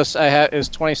 Barrios is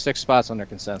 26 spots under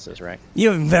consensus rank. You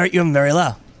have him very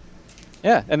low.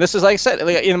 Yeah, and this is like I said,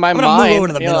 in my mind. I'm gonna move over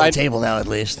to the middle of the table now, at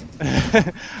least.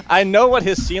 I know what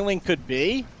his ceiling could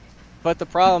be, but the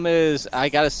problem is I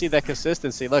got to see that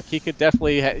consistency. Look, he could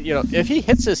definitely, if he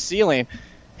hits his ceiling,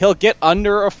 he'll get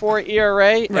under a 4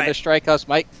 ERA, and the strikeouts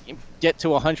might get to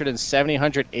 170,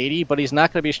 180, but he's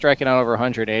not going to be striking out over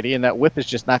 180, and that whip is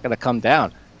just not going to come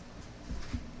down.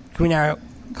 Can we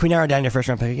narrow down your first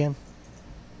round pick again?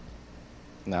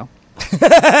 No.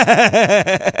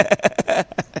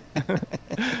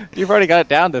 You've already got it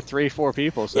down to 3-4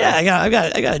 people. So. Yeah, I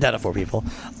got it down to 4 people.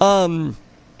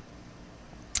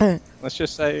 Let's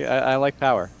just say I like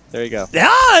power. There you go.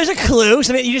 Ah, there's a clue.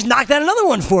 So you just knocked out another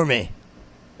one for me.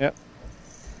 Yep.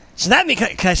 So that means,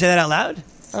 can I say that out loud?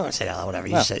 I don't want to say that out loud, whatever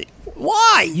you say.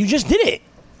 Why? You just did it.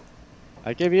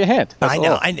 I gave you a hint. I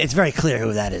know. It's very clear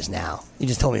who that is now. You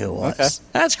just told me who it was. Okay.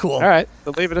 That's cool. All right.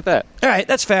 We'll leave it at that. All right.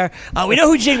 That's fair. We know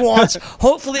who Jake wants.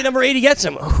 Hopefully at number 80 gets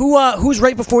him. Who's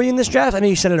right before you in this draft? I know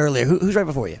you said it earlier. Who's right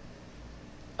before you?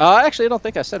 Actually, I don't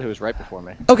think I said who was right before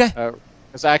me. Okay.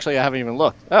 Because actually, I haven't even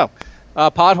looked.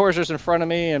 Podhorser's in front of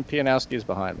me and Pianowski's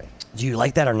behind me. Do you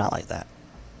like that or not like that?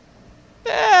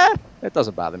 It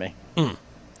doesn't bother me.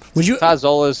 Todd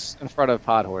Zola's in front of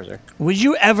Podhorser. Would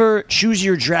you ever choose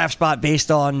your draft spot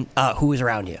based on who is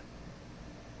around you?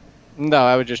 No,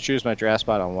 I would just choose my draft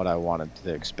spot on what I wanted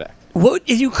to expect. What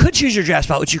if you could choose your draft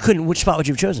spot, which you couldn't? Which spot would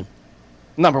you have chosen?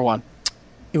 Number one.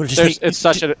 You would just take, it's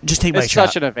such an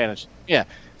advantage. Yeah.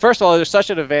 First of all, there's such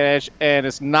an advantage, and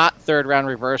it's not third round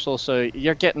reversal, so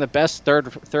you're getting the best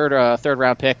third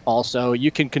round pick. Also, you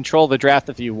can control the draft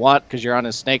if you want because you're on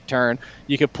a snake turn.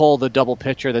 You can pull the double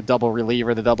pitcher, the double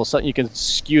reliever, the double something. You can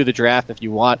skew the draft if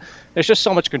you want. There's just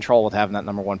so much control with having that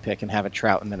number one pick and having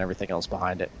Trout and then everything else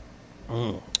behind it.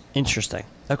 Interesting.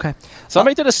 Okay.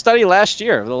 Somebody did a study last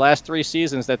year, the last 3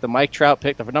 seasons, that the Mike Trout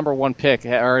pick, the number one pick,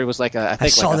 or it was like I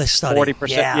think saw this study.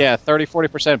 40%,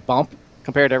 30-40% bump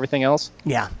compared to everything else.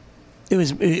 Yeah.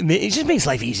 It just makes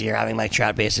life easier having Mike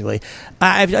Trout, basically.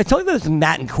 I've talked about this with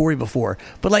Matt and Corey before,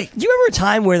 but like, do you remember a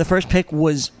time where the first pick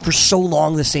was for so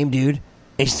long the same dude, and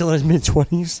he's still in his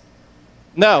mid-20s?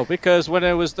 No, because when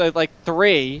it was like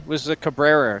 3 was the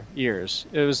Cabrera years.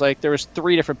 It was like there was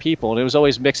 3 different people, and it was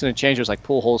always mixing and changing. It was like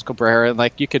Pujols, Cabrera, and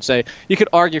like you could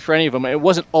argue for any of them. It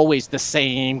wasn't always the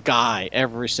same guy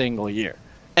every single year.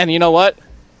 And you know what?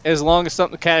 As long as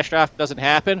something catastrophic doesn't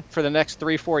happen for the next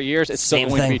 3-4 years, it's still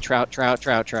going to be Trout.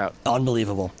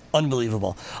 Unbelievable.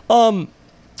 I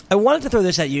wanted to throw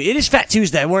this at you. It is Fat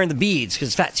Tuesday. I'm wearing the beads because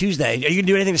it's Fat Tuesday. Are you going to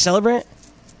do anything to celebrate?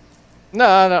 No,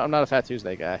 I'm not a Fat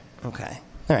Tuesday guy. Okay.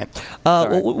 All right.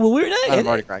 Well, we're not a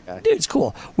Mardi Gras guy. Dude, it's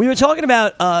cool. We were talking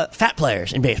about fat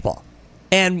players in baseball,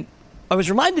 and I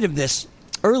was reminded of this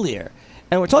earlier.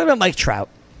 And we're talking about Mike Trout,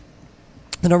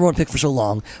 the number one pick for so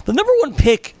long. The number one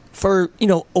pick for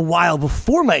a while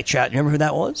before Mike Trout. You remember who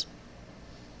that was?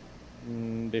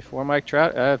 Before Mike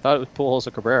Trout, I thought it was Pujols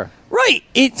and Cabrera. Right.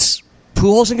 It's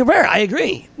Pujols and Cabrera. I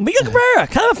agree. Miguel Cabrera,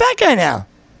 kind of a fat guy now.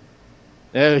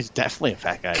 Yeah, he's definitely a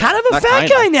fat guy. Kind of a fat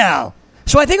guy now.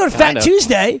 So I think on Fat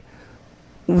Tuesday,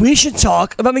 we should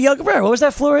talk about Miguel Cabrera. What was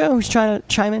that, Florio, who's trying to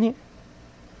chime in here?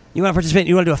 You want to participate?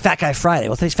 You want to do a Fat Guy Friday?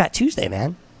 Well, today's Fat Tuesday,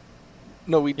 man.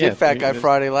 No, we did Fat Guy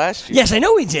Friday last year. Yes, I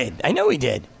know we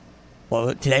did.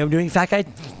 Well, today we're doing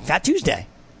Fat Tuesday.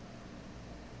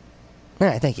 All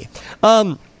right, thank you.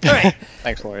 All right.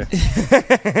 Thanks, Florio.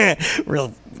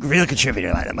 real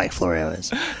contributor that Mike Florio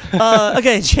is.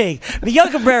 Okay, Jake. Miguel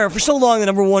Cabrera, for so long, the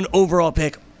number one overall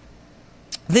pick.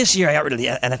 This year, I got rid of the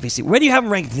NFBC. Where do you have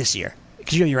him ranked this year?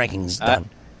 Because you have your rankings done.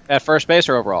 At first base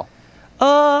or overall?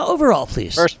 Overall,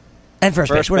 please. First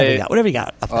base. Whatever you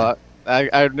got.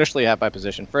 I initially have my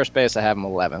position. First base, I have him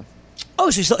 11th. Oh,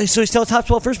 so he's still a top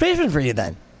 12 first baseman for you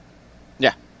then?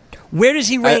 Yeah. Where does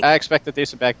he rank? I expect a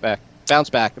decent bounce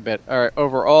back a bit. All right,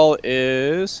 overall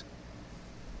is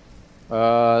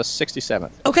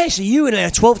 67th. Okay, so you in a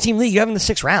 12-team league, you have him in the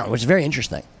 6th round, which is very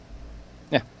interesting.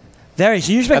 Yeah. So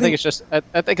you expect?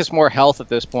 I think it's more health at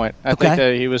this point. I think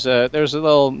that he was there was a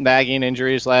little nagging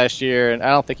injuries last year, and I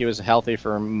don't think he was healthy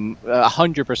for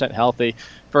 100% healthy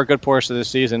for a good portion of the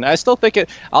season. I still think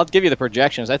I'll give you the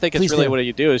projections. I think it's what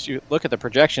you do is you look at the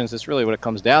projections. It's really what it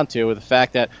comes down to, with the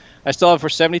fact that I still have for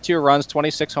 72 runs,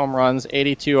 26 home runs,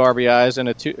 82 RBIs, and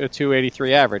a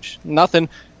 283 average. Nothing.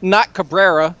 Not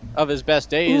Cabrera of his best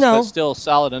days, but still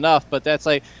solid enough. But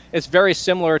it's very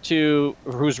similar to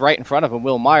who's right in front of him,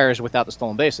 Will Myers, without the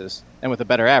stolen bases and with a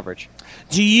better average.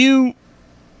 So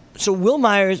Will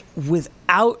Myers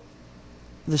without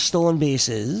the stolen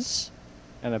bases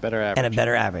and a better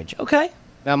average. Okay.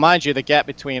 Now, mind you, the gap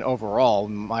between overall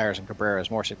Myers and Cabrera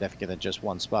is more significant than just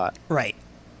one spot. Right.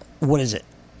 What is it?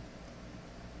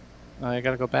 I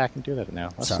got to go back and do that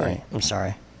now. I'm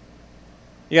sorry.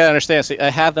 You got to understand. See, I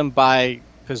have them by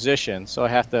position, so I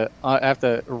have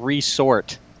to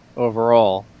resort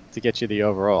overall to get you the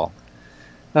overall.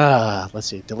 Let's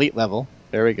see, delete level.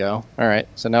 There we go. All right,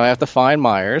 so now I have to find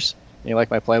Myers. You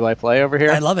like my play-by-play over here?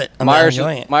 I love it. I'm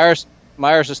enjoying it.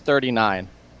 Myers is 39.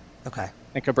 Okay.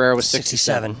 And Cabrera was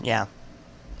 67. Yeah.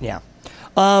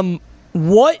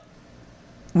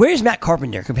 Where's Matt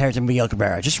Carpenter compared to Miguel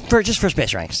Cabrera? Just first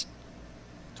base ranks.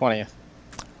 20th.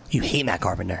 You hate Matt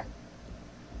Carpenter.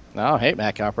 No, I don't hate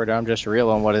Matt Carpenter. I'm just real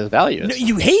on what his value is. No,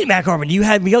 you hate Matt Carpenter. You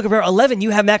had Miguel Cabrera 11. You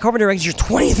have Matt Carpenter ranked as your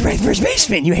 20th ranked first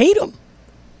baseman. You hate him.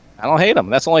 I don't hate him.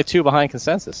 That's only 2 behind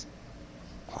consensus.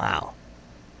 Wow.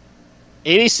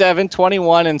 87,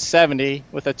 21, and 70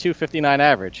 with a 259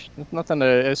 average.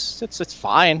 It's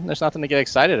fine. There's nothing to get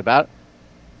excited about.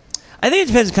 I think it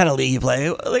depends on the kind of league you play.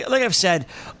 Like I've said,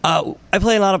 I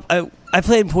play I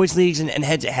play in points leagues and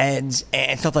head-to-heads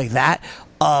and stuff like that.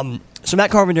 So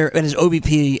Matt Carpenter and his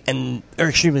OBP are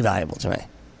extremely valuable to me. And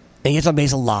he gets on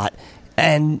base a lot,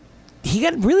 and he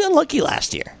got really unlucky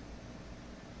last year.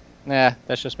 Nah,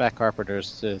 that's just Matt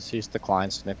Carpenter's. He's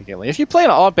declined significantly. If you play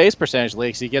in on-base percentage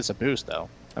leagues, he gets a boost, though.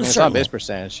 I mean, his on-base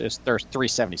percentage is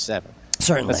 377.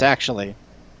 Certainly. That's actually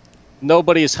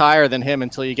nobody's higher than him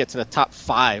until you get to the top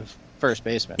 5 first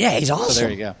baseman. Yeah, he's awesome. So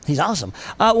there you go. He's awesome.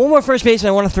 One more first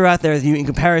baseman I want to throw out there with you in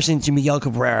comparison to Miguel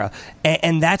Cabrera,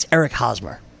 and that's Eric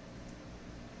Hosmer.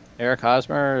 Eric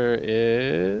Hosmer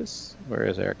is... Where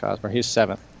is Eric Hosmer? He's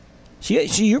 7th. So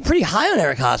you're pretty high on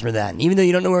Eric Hosmer then, even though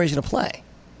you don't know where he's going to play.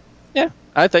 Yeah.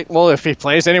 I think, well, if he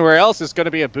plays anywhere else, it's going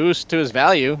to be a boost to his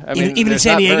value. I mean, even in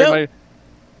San Diego?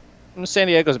 San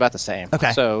Diego's about the same.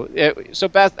 Okay. So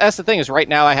that's the thing is right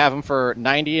now I have him for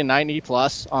 90 and 90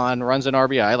 plus on runs and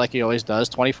RBI like he always does.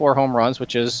 24 home runs,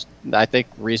 which is, I think,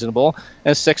 reasonable,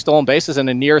 and 6 stolen bases and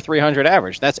a near 300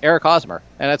 average. That's Eric Hosmer,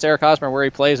 and that's Eric Hosmer where he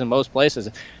plays in most places.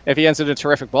 If he ends in a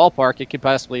terrific ballpark, he could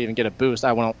possibly even get a boost.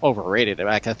 I won't overrate it.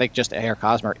 I think just Eric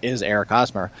Hosmer is Eric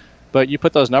Hosmer. But you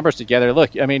put those numbers together,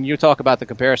 look, I mean, you talk about the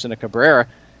comparison to Cabrera.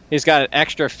 He's got an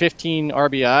extra 15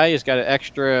 RBI. He's got an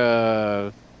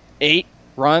extra 8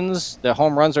 runs. The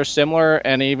home runs are similar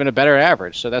and even a better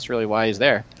average. So that's really why he's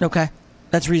there. Okay.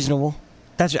 That's reasonable.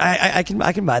 I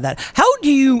can buy that. How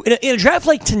do you, in a draft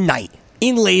like tonight,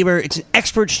 in LABR, it's an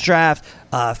experts draft,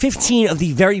 15 of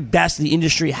the very best the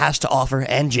industry has to offer,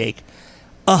 and Jake.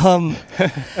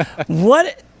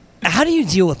 How do you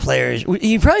deal with players?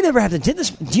 You probably never have to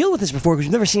deal with this before because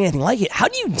you've never seen anything like it. How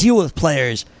do you deal with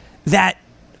players that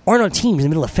aren't on teams in the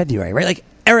middle of February, right? Like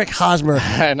Eric Hosmer.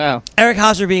 I know. Eric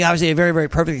Hosmer being obviously a very, very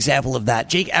perfect example of that.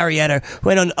 Jake Arrieta,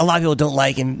 who I know a lot of people don't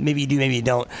like, and maybe you do, maybe you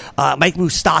don't. Mike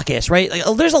Moustakas, right? Like,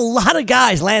 there's a lot of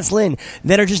guys, Lance Lynn,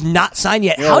 that are just not signed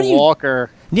yet.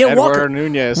 Walker. Eduardo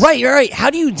Nunez. Right, you're right. How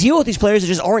do you deal with these players that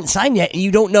just aren't signed yet, and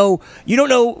you don't know,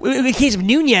 in the case of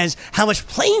Nunez, how much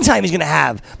playing time he's going to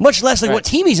have, much less like what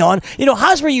team he's on.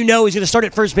 Hosmer, he's going to start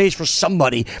at first base for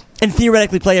somebody and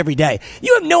theoretically play every day.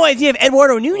 You have no idea if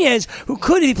Eduardo Nunez, who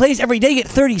could, if he plays every day, get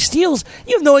 30 steals,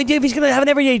 you have no idea if he's going to have an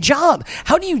everyday job.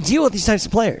 How do you deal with these types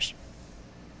of players?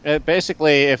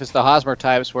 Basically, if it's the Hosmer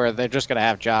types where they're just going to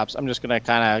have jobs, I'm just going to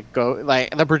kind of go,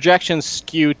 like, the projections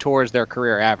skew towards their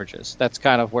career averages. That's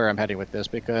kind of where I'm heading with this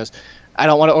because I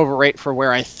don't want to overrate for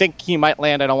where I think he might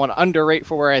land. I don't want to underrate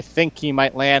for where I think he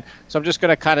might land. So I'm just going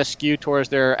to kind of skew towards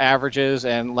their averages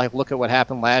and like look at what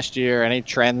happened last year, any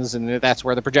trends, and that's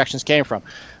where the projections came from.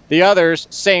 The others,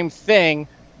 same thing.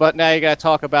 But now you got to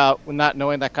talk about not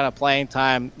knowing that kind of playing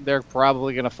time. They're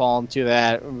probably going to fall into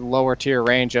that lower tier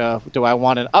range of, do I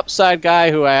want an upside guy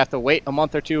who I have to wait a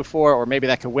month or two for, or maybe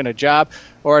that could win a job,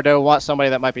 or do I want somebody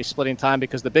that might be splitting time?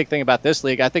 Because the big thing about this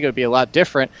league, I think it would be a lot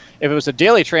different. If it was a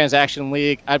daily transaction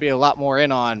league, I'd be a lot more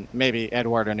in on maybe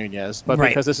Eduardo Nunez. But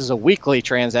because this is a weekly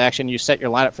transaction, you set your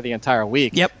lineup for the entire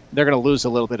week. Yep. They're going to lose a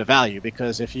little bit of value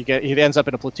because if he ends up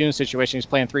in a platoon situation, he's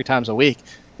playing 3 times a week.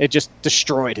 It just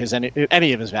destroyed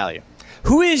any of his value.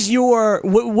 Who is your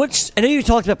what's? I know you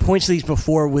talked about points leagues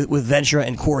before with Ventura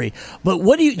and Corey, but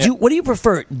what do you do? What do you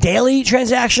prefer, daily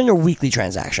transaction or weekly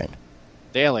transaction?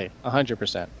 Daily,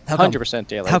 100%. 100%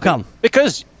 daily. How come?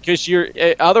 Because you're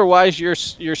otherwise you're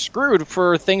screwed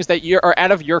for things that are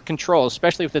out of your control,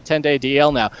 especially with the 10-day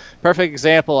DL now. Perfect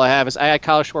example I have is I had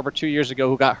Kyle Schwarber 2 years ago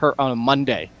who got hurt on a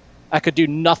Monday. I could do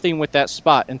nothing with that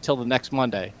spot until the next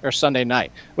Monday or Sunday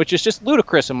night, which is just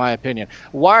ludicrous in my opinion.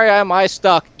 Why am I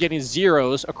stuck getting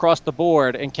zeros across the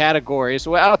board in categories?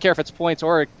 Well, I don't care if it's points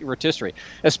or rotisserie,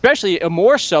 especially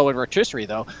more so in rotisserie,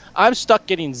 though. I'm stuck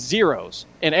getting zeros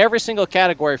in every single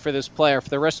category for this player for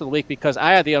the rest of the week because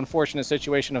I had the unfortunate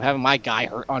situation of having my guy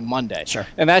hurt on Monday. Sure.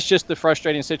 And that's just the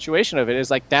frustrating situation of it is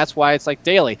like that's why it's like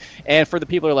daily. And for the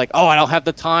people who are like, oh, I don't have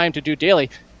the time to do daily,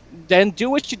 then do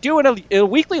what you do in a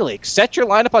weekly league. Set your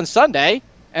lineup on Sunday,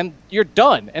 and you're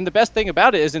done. And the best thing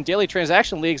about it is in daily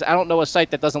transaction leagues, I don't know a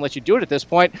site that doesn't let you do it at this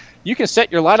point. You can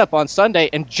set your lineup on Sunday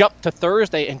and jump to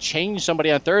Thursday and change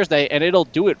somebody on Thursday, and it'll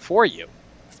do it for you.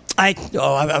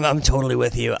 I'm totally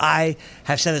with you. I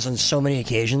have said this on so many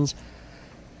occasions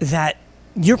that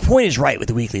your point is right with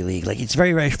the weekly league. Like, it's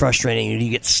very, very frustrating when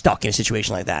you get stuck in a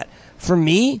situation like that. For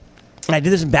me, and I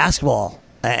did this in basketball,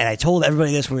 and I told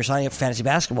everybody this when we were signing up for fantasy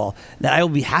basketball, that I will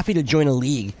be happy to join a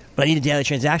league, but I need a daily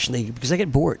transaction league because I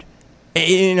get bored.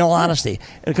 In all honesty.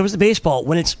 When it comes to baseball,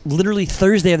 when it's literally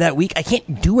Thursday of that week, I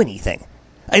can't do anything.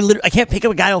 I can't pick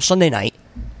up a guy on Sunday night.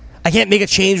 I can't make a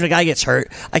change when a guy gets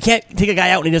hurt. I can't take a guy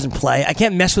out when he doesn't play. I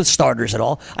can't mess with starters at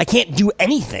all. I can't do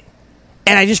anything.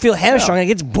 And I just feel hamstrung, and it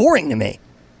gets boring to me.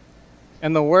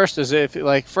 And the worst is if,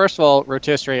 like, first of all,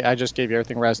 rotisserie, I just gave you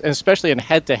everything rest. And especially in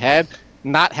head-to-head,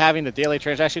 not having the daily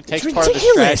transaction takes part of the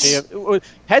strategy.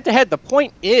 Head-to-head, the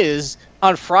point is,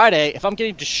 on Friday, if I'm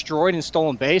getting destroyed in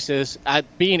stolen bases,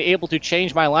 being able to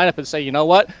change my lineup and say, you know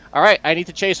what, all right, I need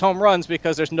to chase home runs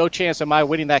because there's no chance of my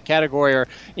winning that category, or,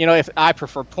 if I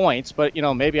prefer points, but,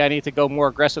 maybe I need to go more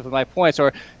aggressive with my points.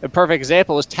 Or a perfect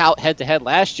example was tout head-to-head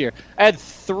last year. I had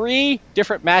 3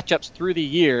 different matchups through the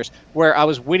years where I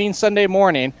was winning Sunday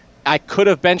morning. I could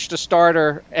have benched a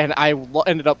starter, and I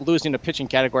ended up losing the pitching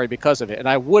category because of it. And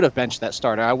I would have benched that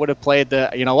starter. I would have played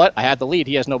I had the lead.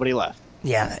 He has nobody left.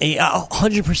 Yeah,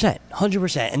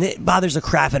 100%. And it bothers the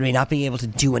crap out of me not being able to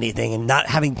do anything and not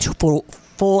having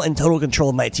full and total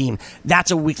control of my team. That's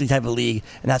a weekly type of league,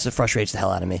 and that's what frustrates the hell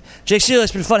out of me. Jake Seeley,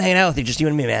 it's been fun hanging out with you, just you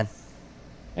and me, man.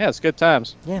 Yeah, it's good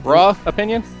times. Yeah, Raw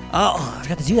opinion? Oh, I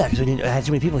forgot to do that because I had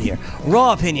too many people here.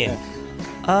 Raw opinion.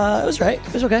 Yeah. It was right.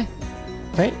 It was okay.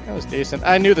 Right? That was decent.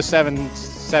 I knew the seven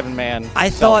man. Honestly, I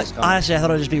thought it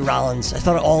would just be Rollins. I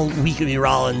thought all week it would be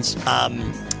Rollins.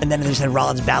 And then they just had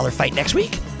Rollins and Balor fight next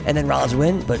week, and then Rollins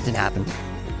win, but it didn't happen.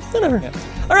 Whatever. Yeah.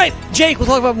 All right, Jake, we'll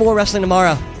talk about more wrestling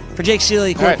tomorrow. For Jake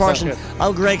Seeley, Corey Parson,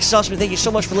 I'm Greg Sussman. Thank you so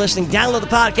much for listening. Download the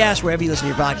podcast wherever you listen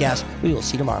to your podcast. We will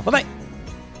see you tomorrow. Bye-bye.